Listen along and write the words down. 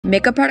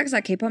Makeup products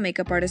that K-pop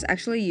makeup artists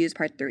actually use,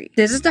 part 3.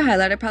 This is the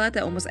highlighter palette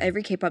that almost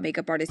every K-pop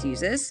makeup artist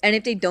uses, and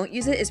if they don't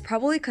use it, it's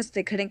probably because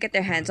they couldn't get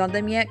their hands on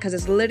them yet, because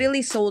it's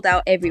literally sold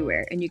out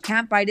everywhere, and you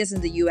can't buy this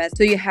in the US,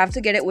 so you have to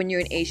get it when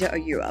you're in Asia or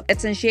Europe.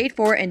 It's in shade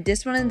 4, and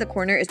this one in the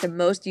corner is the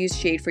most used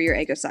shade for your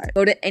ego side.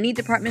 Go to any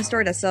department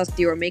store that sells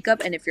Dior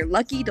makeup, and if you're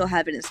lucky, they'll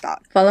have it in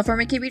stock. Follow for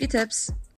my K-beauty tips.